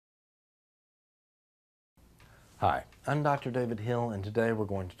Hi, I'm Dr. David Hill, and today we're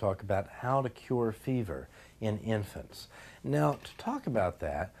going to talk about how to cure fever in infants. Now, to talk about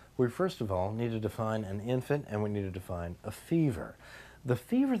that, we first of all need to define an infant and we need to define a fever. The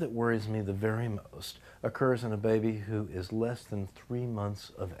fever that worries me the very most occurs in a baby who is less than 3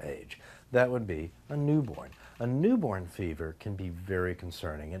 months of age. That would be a newborn. A newborn fever can be very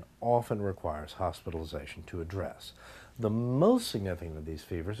concerning and often requires hospitalization to address. The most significant of these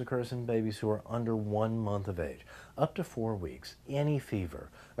fevers occurs in babies who are under 1 month of age. Up to 4 weeks, any fever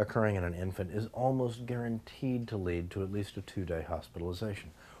occurring in an infant is almost guaranteed to lead to at least a 2-day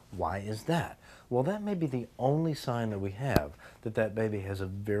hospitalization. Why is that? Well, that may be the only sign that we have that that baby has a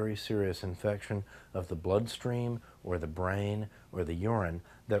very serious infection of the bloodstream or the brain or the urine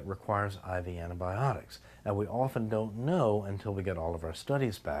that requires IV antibiotics. And we often don't know until we get all of our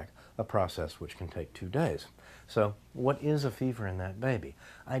studies back, a process which can take 2 days. So what is a fever in that baby?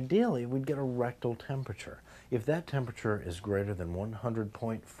 Ideally, we'd get a rectal temperature. If that temperature is greater than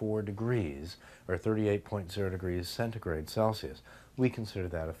 100.4 degrees or 38.0 degrees centigrade Celsius, we consider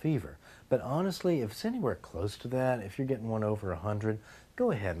that a fever. But honestly, if it's anywhere close to that, if you're getting one over 100,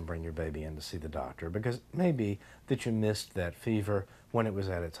 go ahead and bring your baby in to see the doctor, because it may be that you missed that fever when it was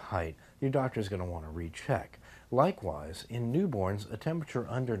at its height. Your doctor's going to want to recheck. Likewise, in newborns, a temperature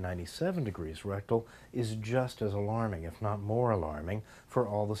under 97 degrees rectal is just as alarming, if not more alarming, for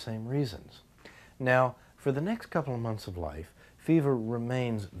all the same reasons. Now, for the next couple of months of life, fever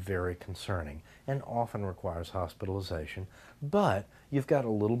remains very concerning and often requires hospitalization, but you've got a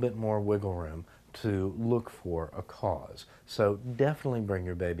little bit more wiggle room to look for a cause. So definitely bring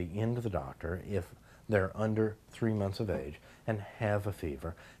your baby into the doctor if they're under 3 months of age and have a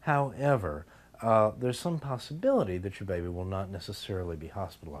fever. However, there's some possibility that your baby will not necessarily be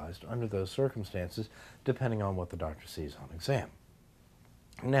hospitalized under those circumstances, depending on what the doctor sees on exam.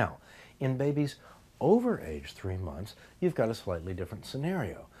 Now, in babies over age 3 months, you've got a slightly different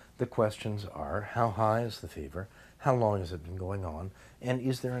scenario. The questions are, how high is the fever? How long has it been going on? And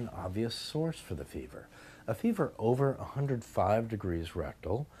is there an obvious source for the fever? A fever over 105 degrees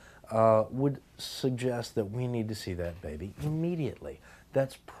rectal would suggest that we need to see that baby immediately.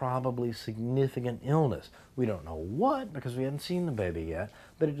 That's probably significant illness. We don't know what because we haven't seen the baby yet,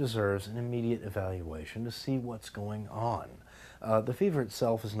 but it deserves an immediate evaluation to see what's going on. The fever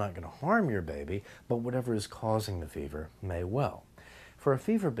itself is not going to harm your baby, but whatever is causing the fever may well. For a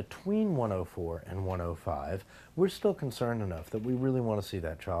fever between 104 and 105, we're still concerned enough that we really want to see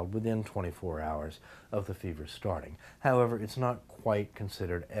that child within 24 hours of the fever starting. However, it's not quite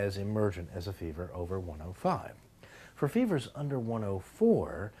considered as emergent as a fever over 105. For fevers under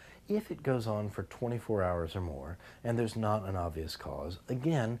 104, if it goes on for 24 hours or more and there's not an obvious cause,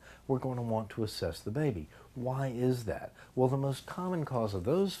 again, we're going to want to assess the baby. Why is that? Well, the most common cause of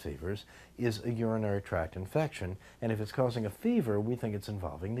those fevers is a urinary tract infection, and if it's causing a fever, we think it's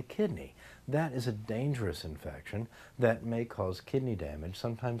involving the kidney. That is a dangerous infection that may cause kidney damage,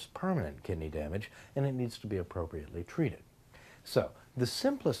 sometimes permanent kidney damage, and it needs to be appropriately treated. So, the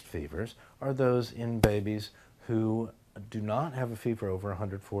simplest fevers are those in babies who do not have a fever over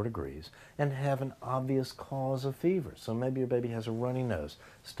 104 degrees and have an obvious cause of fever. So maybe your baby has a runny nose,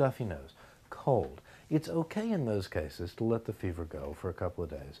 stuffy nose, cold. It's okay in those cases to let the fever go for a couple of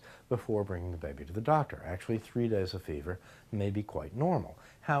days before bringing the baby to the doctor. Actually, 3 days of fever may be quite normal.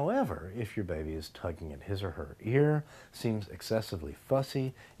 However, if your baby is tugging at his or her ear, seems excessively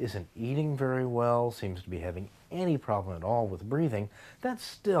fussy, isn't eating very well, seems to be having any problem at all with breathing, that's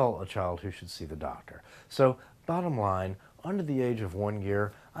still a child who should see the doctor. So, bottom line, under the age of 1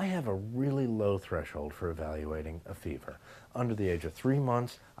 year, I have a really low threshold for evaluating a fever. Under the age of 3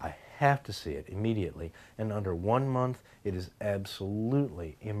 months, I have to see it immediately, and under 1 month, it is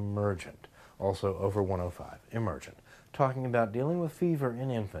absolutely emergent. Also over 105, emergent. Talking about dealing with fever in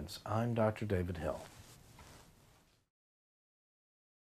infants, I'm Dr. David Hill.